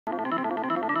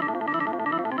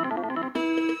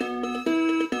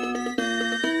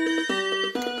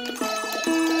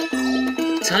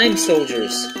Time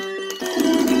Soldiers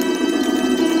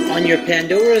on your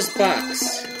Pandora's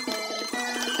box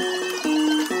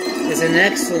is an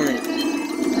excellent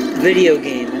video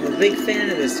game. I'm a big fan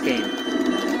of this game.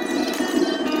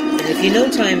 And if you know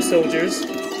Time Soldiers,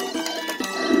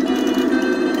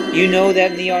 you know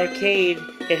that in the arcade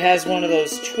it has one of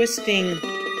those twisting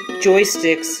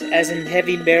joysticks as in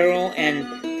Heavy Barrel and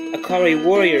Akari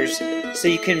Warriors, so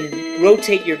you can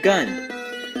rotate your gun.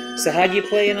 So how do you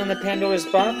play it on the Pandora's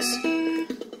box?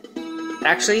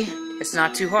 Actually, it's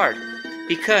not too hard,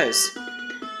 because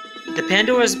the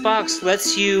Pandora's box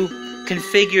lets you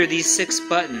configure these 6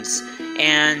 buttons,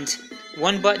 and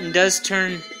one button does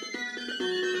turn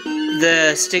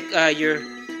the stick, your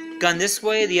gun this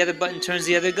way, the other button turns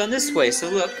the other gun this way. So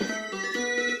look.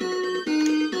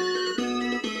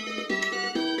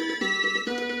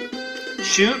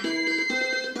 Shoot.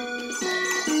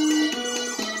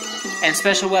 And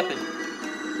special weapon.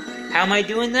 How am I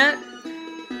doing that?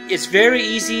 It's very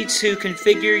easy to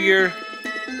configure your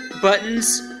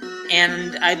buttons,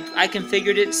 and I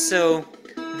configured it so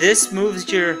this moves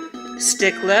your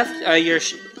stick left,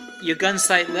 your gun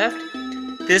sight left.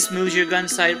 This moves your gun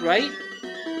sight right.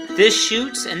 This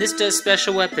shoots, and this does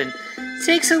special weapon.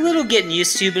 Takes a little getting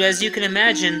used to, but as you can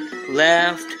imagine,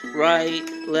 left, right,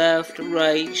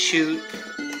 shoot,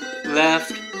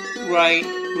 left, right,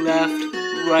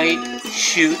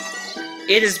 shoot.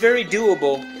 It is very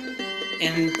doable,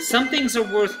 and some things are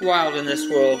worthwhile in this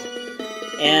world,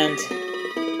 and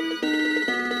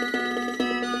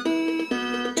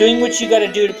doing what you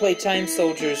gotta do to play Time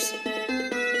Soldiers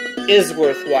is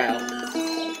worthwhile.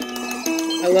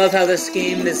 I love how this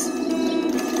game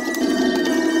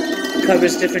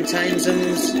covers different time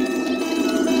zones.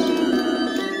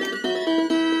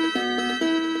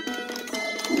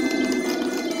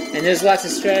 And there's lots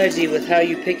of strategy with how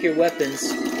you pick your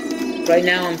weapons. Right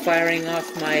now I'm firing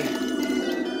off my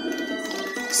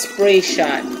spray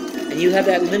shot, and you have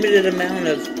that limited amount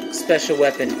of special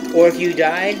weapon. Or if you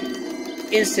die,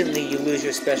 instantly you lose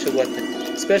your special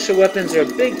weapon. Special weapons are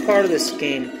a big part of this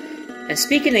game. And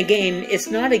speaking of game, it's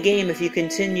not a game if you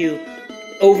continue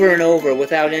over and over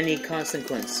without any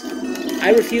consequence.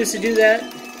 I refuse to do that.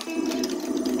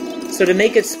 So to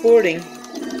make it sporting,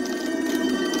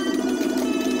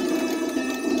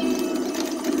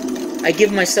 I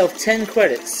give myself 10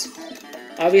 credits.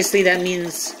 Obviously that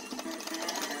means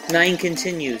 9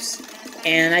 continues.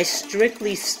 And I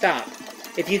strictly stop.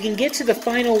 If you can get to the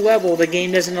final level, the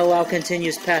game doesn't allow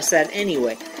continues past that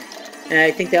anyway. And I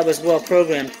think that was well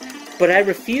programmed. But I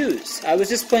refuse. I was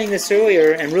just playing this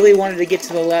earlier and really wanted to get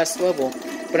to the last level.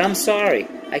 But I'm sorry.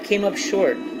 I came up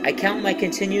short. I count my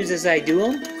continues as I do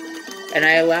them, and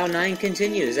I allow 9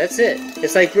 continues. That's it.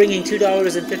 It's like bringing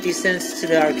 $2.50 to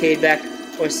the arcade back,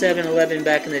 or 7-Eleven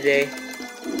back in the day.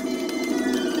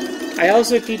 I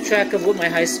also keep track of what my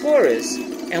high score is.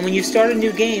 And when you start a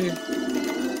new game,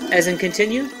 as in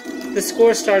continue, the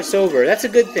score starts over. That's a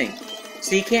good thing.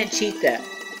 So you can't cheat that.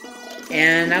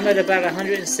 And I'm at about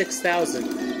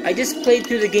 106,000. I just played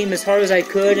through the game as hard as I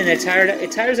could, and it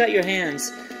tires out your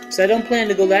hands. So I don't plan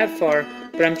to go that far,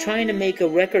 but I'm trying to make a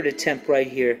record attempt right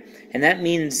here. And that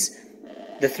means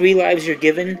the 3 lives you're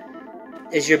given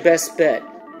is your best bet,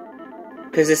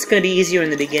 because it's going to be easier in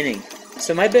the beginning.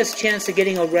 So my best chance of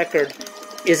getting a record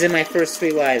is in my first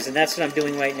 3 lives, and that's what I'm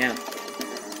doing right now.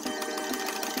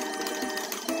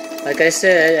 Like I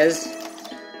said, as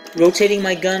rotating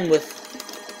my gun with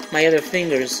my other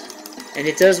fingers, and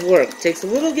it does work. It takes a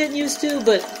little getting used to,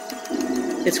 but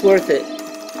it's worth it.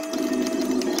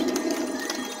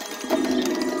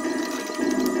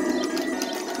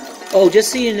 Oh,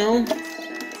 just so you know,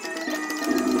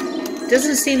 it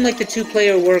doesn't seem like the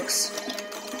 2-player works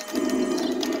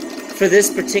for this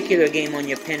particular game on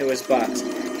your Pandora's box.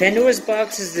 Pandora's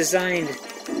box is designed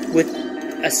with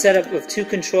a setup of 2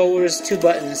 controllers, 2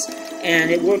 buttons, and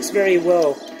it works very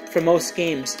well for most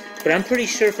games. But I'm pretty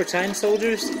sure for Time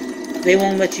Soldiers, they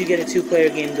won't let you get a 2-player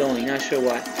game going. Not sure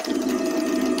why.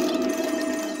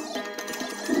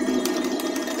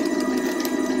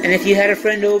 And if you had a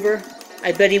friend over,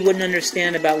 I bet he wouldn't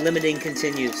understand about limiting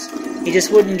continues. He just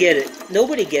wouldn't get it.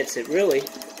 Nobody gets it, really.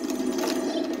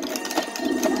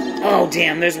 Oh,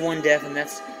 damn, there's 1 death, and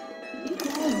that's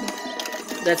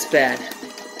bad.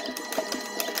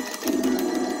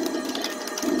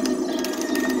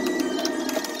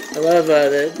 I love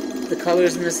the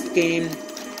colors in this game,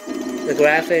 the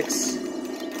graphics,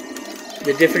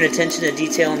 the different attention to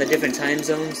detail in the different time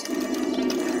zones.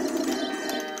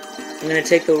 I'm going to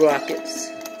take the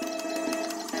rockets.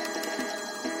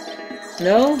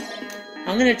 No?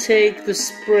 I'm going to take the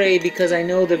spray because I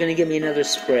know they're going to give me another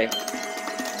spray.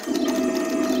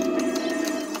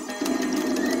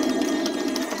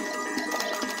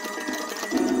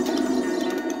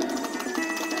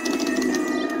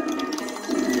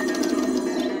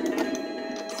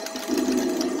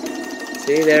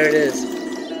 See, there it is.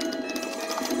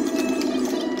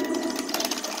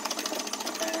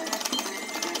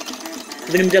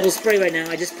 Giving him double spray right now.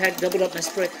 I just doubled up my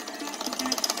spray.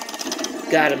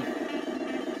 Got him.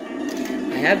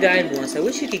 I have died once. I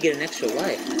wish you could get an extra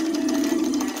life.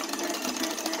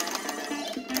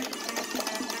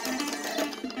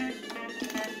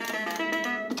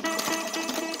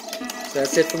 So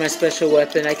that's it for my special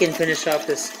weapon. I can finish off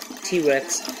this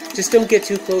T-Rex. Just don't get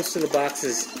too close to the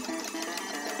boxes.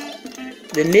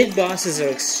 The mid-bosses are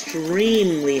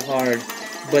extremely hard,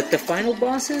 but the final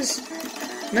bosses,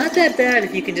 not that bad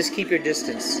if you can just keep your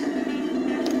distance.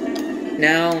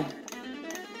 Now,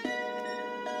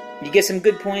 you get some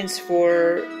good points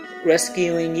for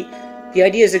rescuing. The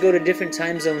idea is to go to different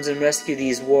time zones and rescue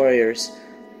these warriors.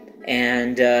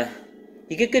 And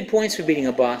you get good points for beating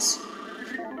a boss.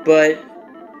 But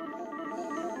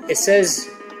it says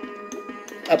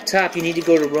up top you need to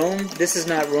go to Rome. This is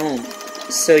not Rome.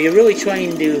 So you're really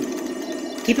trying to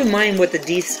keep in mind what the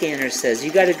D scanner says.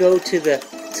 You got to go to the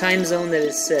time zone that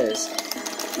it says.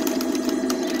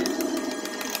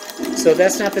 So if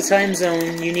that's not the time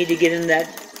zone, you need to get in that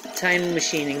time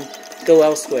machine and go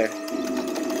elsewhere.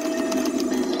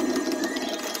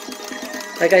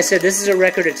 Like I said, this is a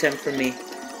record attempt for me.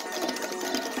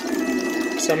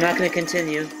 So I'm not going to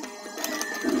continue.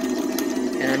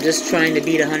 And I'm just trying to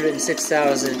beat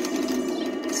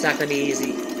 106,000. It's not going to be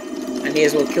easy. I may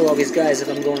as well kill all these guys if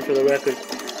I'm going for the record.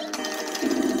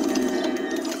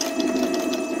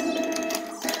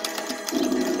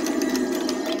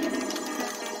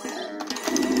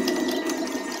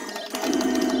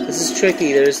 This is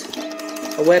tricky. There's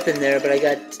a weapon there, but I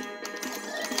got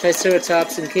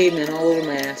Triceratops and cavemen all over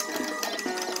my ass.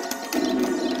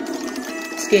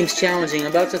 This game's challenging.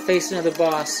 I'm about to face another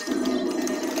boss.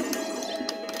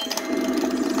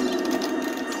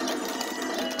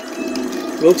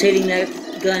 Rotating that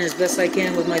gun as best I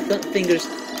can with my fingers.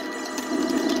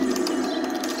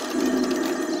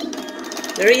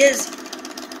 There he is!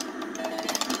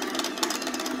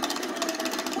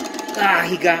 Ah,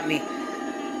 he got me.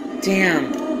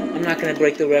 Damn. I'm not going to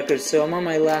break the record, so I'm on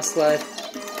my last life.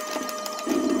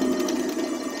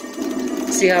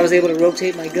 See how I was able to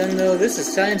rotate my gun, though? This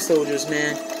is Time Soldiers,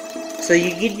 man. So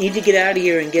you need to get out of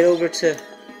here and get over to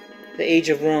the Age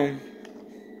of Rome.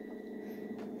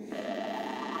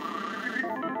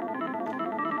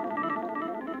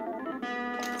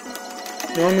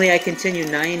 Normally I continue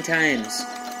 9 times,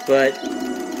 but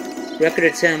record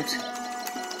attempt,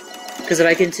 because if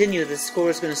I continue, the score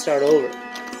is going to start over.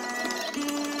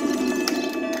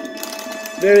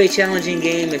 Very challenging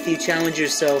game if you challenge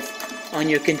yourself on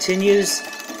your continues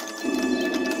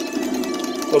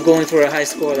or going for a high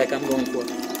score like I'm going for.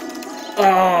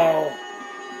 Oh!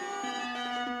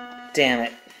 Damn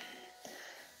it.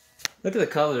 Look at the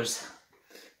colors.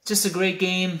 Just a great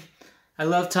game. I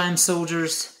love Time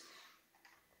Soldiers.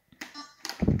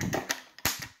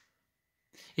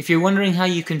 If you're wondering how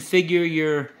you configure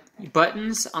your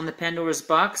buttons on the Pandora's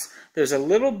box, there's a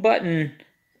little button,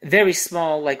 very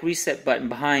small, like reset button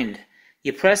behind.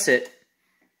 You press it,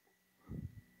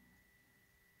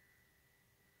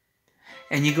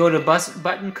 and you go to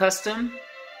button custom,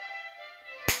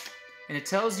 and it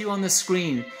tells you on the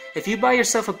screen. If you buy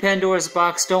yourself a Pandora's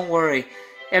box, don't worry.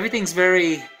 Everything's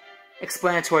very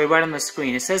explanatory right on the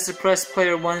screen. It says to press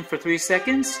player 1 for 3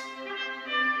 seconds.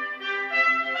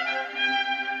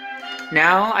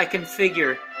 Now I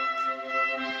configure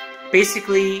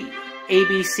basically A,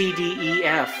 B, C, D, E,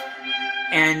 F,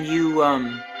 and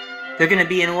they're going to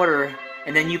be in order,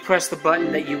 and then you press the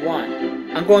button that you want.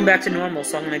 I'm going back to normal,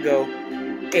 so I'm going to go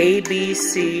A, B,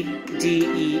 C, D,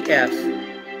 E, F,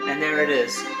 and there it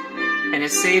is. And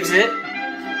it saves it,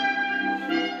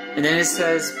 and then it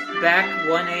says back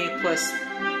 1A plus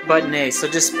button A, so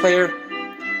just player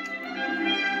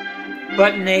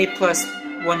button A plus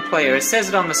 1 player. It says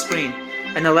it on the screen.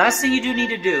 And the last thing you do need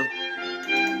to do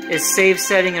is save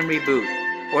setting and reboot,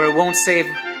 or it won't save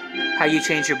how you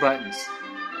change your buttons.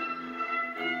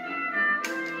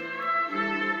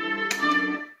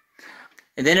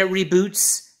 And then it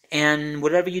reboots, and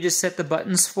whatever you just set the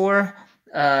buttons for,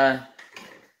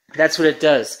 that's what it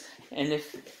does. And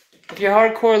if you're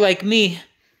hardcore like me,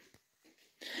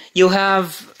 you'll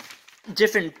have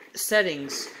different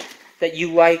settings that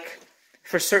you like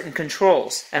for certain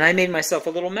controls. And I made myself a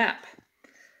little map.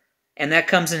 And that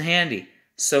comes in handy.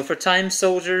 So for Time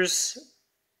Soldiers,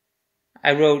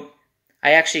 I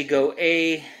actually go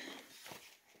A,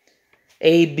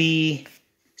 B,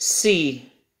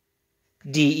 C,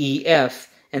 D, E,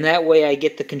 F. And that way I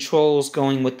get the controls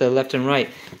going with the left and right.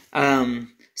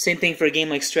 Same thing for a game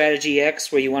like Strategy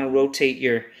X, where you want to rotate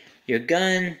your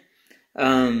gun.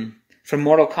 For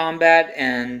Mortal Kombat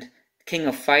and King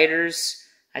of Fighters,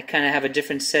 I kind of have a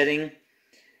different setting.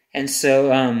 And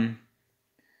so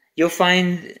you'll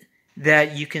find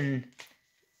that you can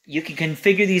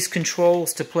configure these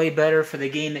controls to play better for the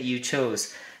game that you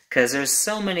chose. Because there's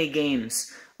so many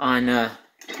games on,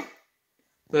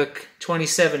 look,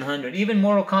 2,700. Even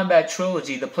Mortal Kombat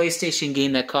Trilogy, the PlayStation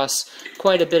game that costs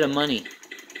quite a bit of money.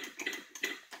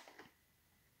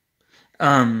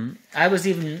 I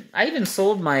even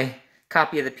sold my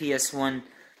copy of the PS1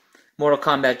 Mortal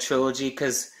Kombat Trilogy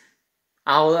because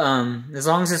I'll, as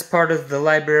long as it's part of the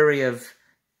library of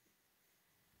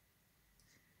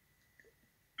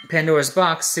Pandora's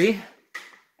box, see?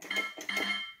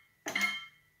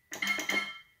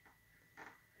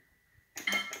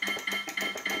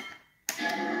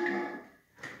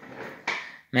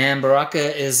 Man,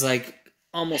 Baraka is like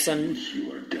almost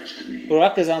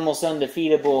Baraka's almost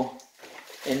undefeatable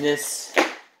in this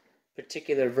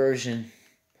particular version.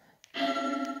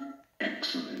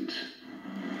 Excellent.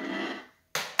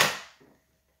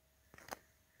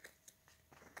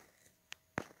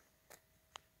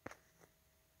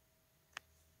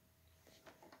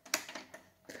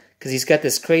 Because he's got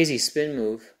this crazy spin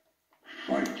move.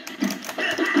 Fight.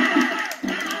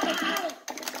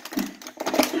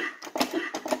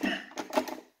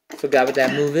 Forgot what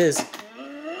that move is.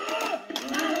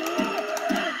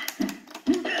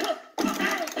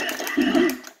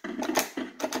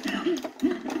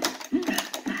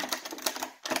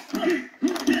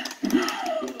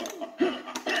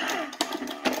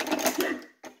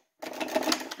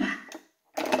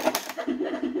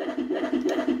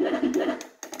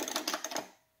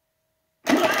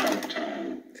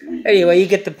 Anyway, you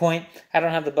get the point. I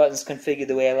don't have the buttons configured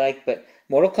the way I like, but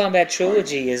Mortal Kombat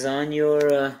Trilogy is on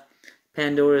your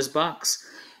Pandora's box.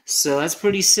 So that's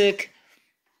pretty sick.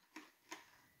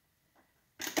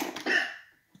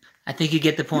 I think you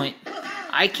get the point.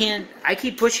 I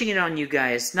keep pushing it on you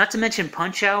guys. Not to mention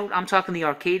Punch-Out. I'm talking the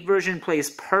arcade version plays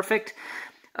perfect.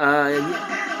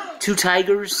 Two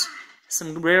tigers,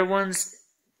 some rare ones.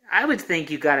 I would think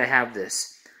you gotta have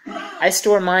this. I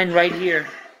store mine right here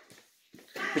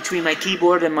between my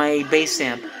keyboard and my bass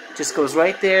amp. Just goes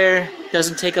right there,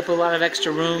 doesn't take up a lot of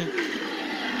extra room.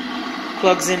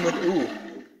 Plugs in with, ooh.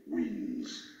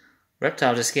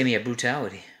 Reptile just gave me a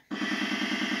brutality.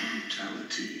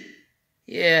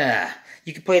 Yeah,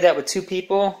 you can play that with two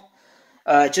people.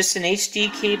 Just an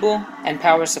HD cable and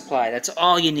power supply. That's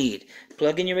all you need.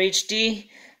 Plug in your HD,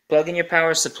 plug in your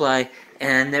power supply,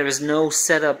 and there is no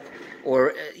setup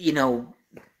or,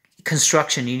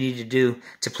 construction you need to do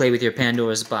to play with your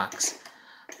Pandora's box.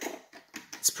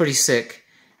 It's pretty sick.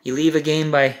 You leave a game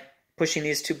by pushing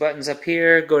these two buttons up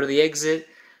here, go to the exit.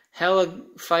 Hella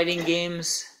fighting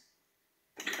games.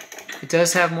 It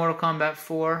does have Mortal Kombat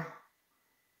 4.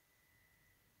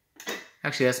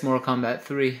 Actually, that's Mortal Kombat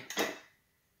 3.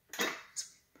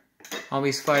 All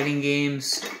these fighting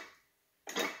games.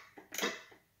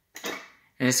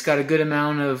 And it's got a good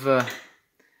amount of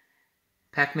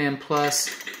Pac-Man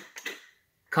Plus.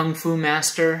 Kung Fu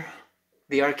Master,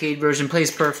 the arcade version,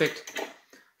 plays perfect.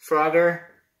 Frogger,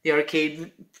 the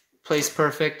arcade plays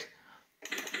perfect.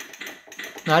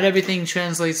 Not everything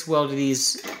translates well to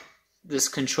this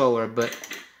controller, but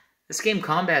this game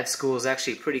Combat School is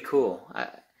actually pretty cool.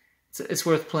 It's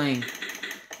worth playing.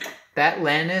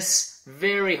 Batlantis,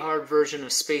 very hard version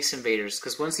of Space Invaders,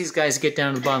 because once these guys get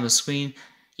down to the bottom of the screen,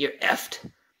 you're effed.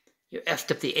 You're effed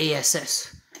up the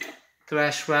ASS.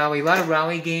 Thrash Rally, a lot of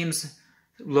rally games.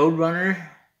 Load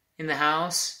Runner in the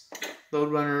house.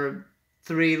 Load Runner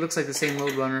 3, looks like the same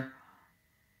Load Runner.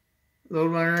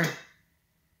 Load Runner.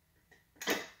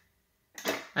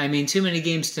 I mean, too many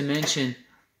games to mention.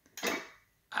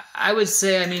 I would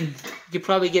say, you could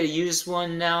probably get a used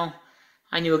one now.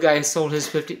 I knew a guy who sold his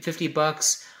 50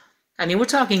 bucks. We're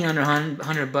talking under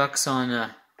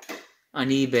 $100 on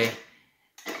eBay.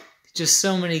 Just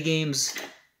so many games.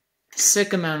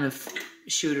 Sick amount of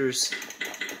shooters.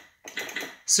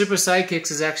 Super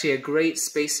Sidekicks is actually a great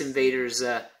Space Invaders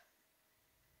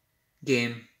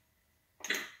game.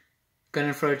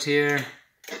 Gunner Frontier,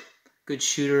 good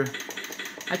shooter.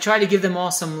 I try to give them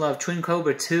all some love. Twin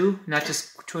Cobra 2, not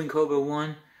just Twin Cobra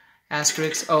 1.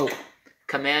 Asterix. Oh,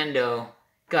 Commando.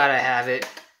 Gotta have it.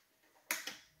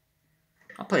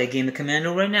 I'll play a game of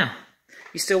Commando right now.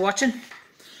 You still watching?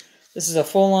 This is a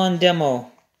full-on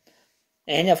demo.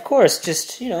 And of course,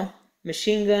 just,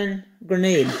 machine gun,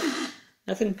 grenade.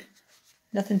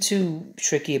 Nothing too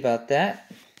tricky about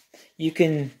that. You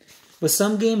can, with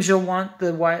some games you'll want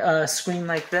the screen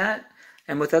like that,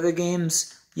 and with other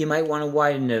games you might want to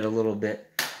widen it a little bit.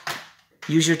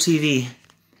 Use your TV.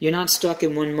 You're not stuck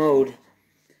in one mode.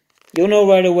 You'll know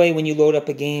right away when you load up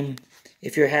a game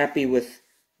if you're happy with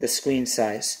the screen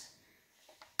size.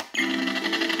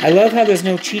 I love how there's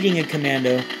no cheating in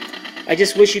Commando. I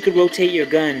just wish you could rotate your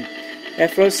gun.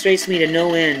 That frustrates me to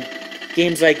no end.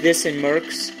 Games like this and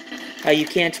Mercs, how you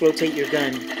can't rotate your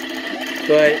gun.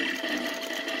 But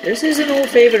this is an old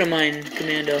favorite of mine,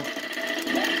 Commando.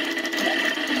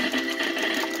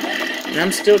 And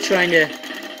I'm still trying to...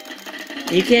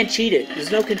 You can't cheat it. There's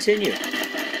no continue.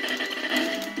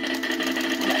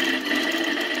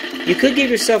 You could give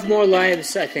yourself more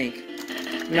lives, I think.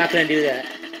 I'm not going to do that.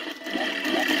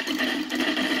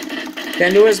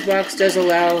 Pandora's box does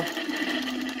allow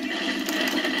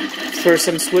for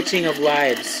some switching of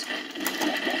lives.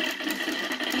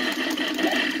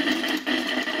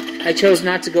 I chose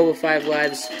not to go with 5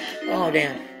 lives. Oh,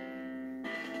 damn.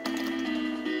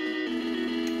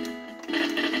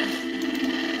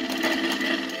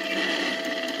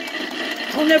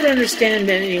 I'll never understand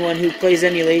anyone who plays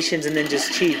emulations and then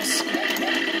just cheats.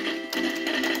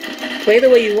 Play the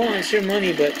way you want, it's your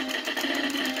money, but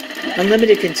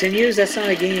unlimited continues? That's not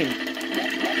a game.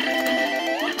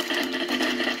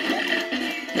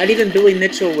 Not even Billy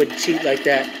Mitchell would cheat like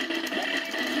that.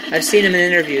 I've seen him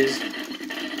in interviews.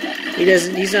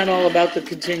 He's not all about the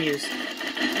continues.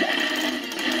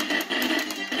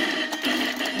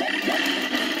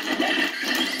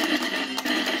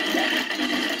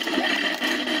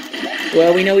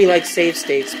 Well, we know he likes save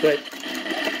states, but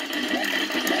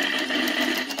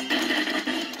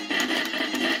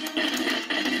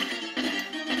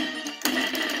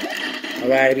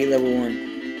alright, I beat level 1.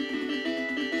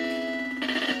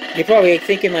 You're probably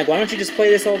thinking, like, why don't you just play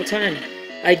this all the time?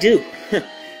 I do.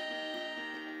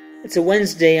 It's a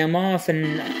Wednesday, I'm off,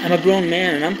 and I'm a grown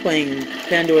man, and I'm playing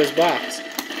Pandora's Box.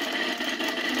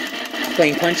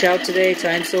 Playing Punch-Out today,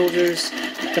 Time Soldiers,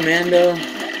 Commando.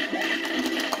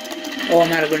 Oh,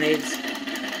 I'm out of grenades.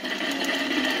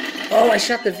 Oh, I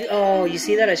shot the... Oh, you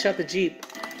see that? I shot the Jeep.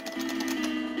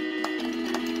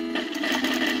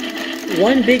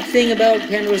 One big thing about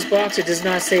Pandora's Box, it does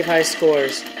not save high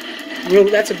scores.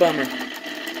 That's a bummer.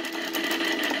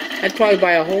 I'd probably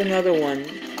buy a whole nother one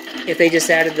if they just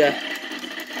added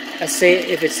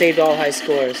if it saved all high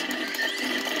scores.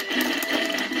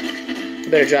 I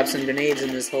better drop some grenades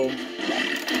in this hole.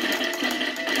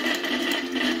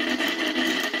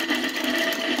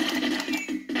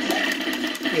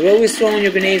 You're always throwing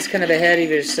your grenades kind of ahead of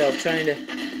yourself, trying to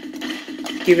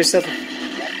give yourself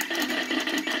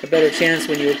a better chance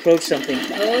when you approach something.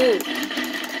 Oh!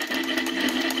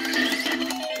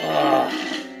 Ah.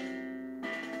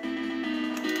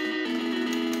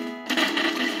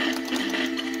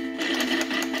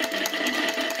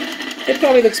 It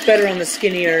probably looks better on the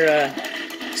skinnier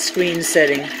screen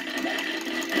setting.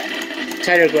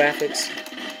 Tighter graphics.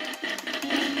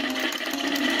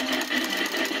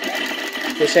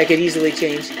 Which I could easily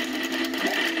change.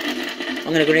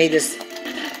 I'm gonna grenade this.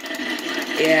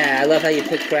 Yeah, I love how you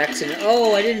put cracks in it.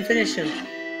 Oh, I didn't finish him.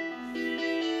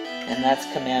 And that's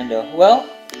Commando. Well,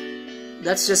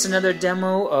 that's just another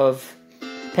demo of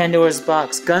Pandora's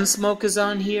Box. Gunsmoke is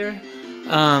on here.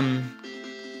 A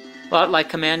lot like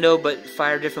Commando, but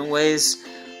fire different ways.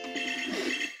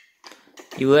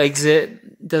 You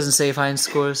exit, doesn't save high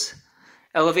scores.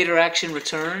 Elevator action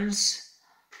returns.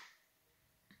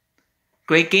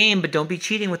 Great game, but don't be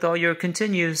cheating with all your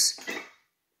continues.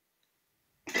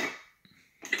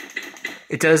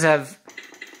 It does have...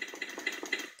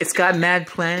 It's got Mad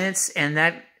Planets, and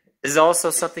that is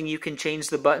also something you can change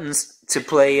the buttons to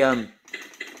play,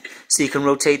 so you can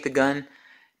rotate the gun.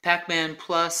 Pac-Man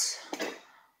Plus.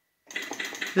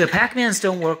 The Pac-Mans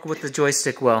don't work with the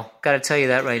joystick well. Gotta tell you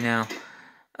that right now.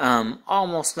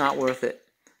 Almost not worth it.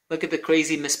 Look at the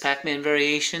crazy Miss Pac-Man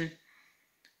variation.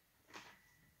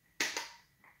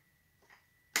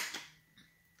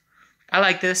 I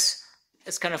like this.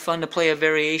 It's kind of fun to play a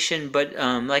variation, but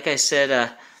like I said,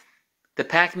 the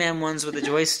Pac-Man ones with the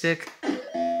joystick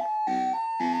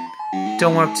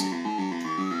don't work.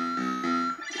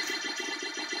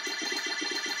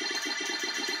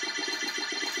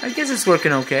 I guess it's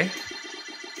working okay.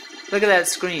 Look at that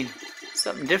screen.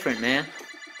 Something different, man.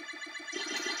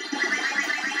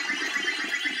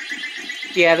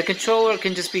 Yeah, the controller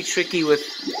can just be tricky with...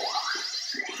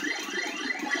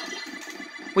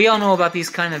 We all know about these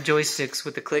kind of joysticks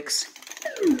with the clicks.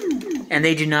 And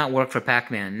they do not work for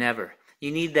Pac-Man, never. You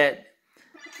need that...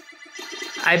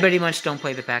 I pretty much don't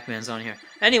play the Pac-Mans on here.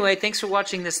 Anyway, thanks for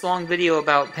watching this long video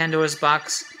about Pandora's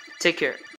Box. Take care.